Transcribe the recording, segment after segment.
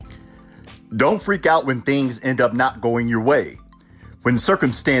Don't freak out when things end up not going your way. When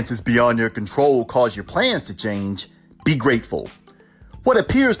circumstances beyond your control cause your plans to change, be grateful. What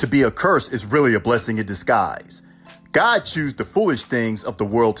appears to be a curse is really a blessing in disguise. God chooses the foolish things of the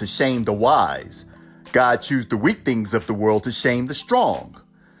world to shame the wise. God chooses the weak things of the world to shame the strong.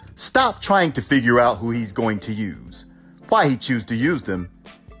 Stop trying to figure out who he's going to use, why he chooses to use them,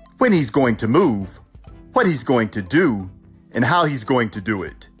 when he's going to move, what he's going to do, and how he's going to do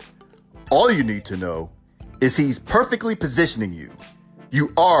it. All you need to know is he's perfectly positioning you.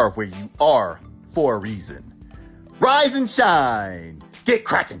 You are where you are for a reason. Rise and shine. Get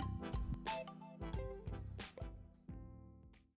cracking.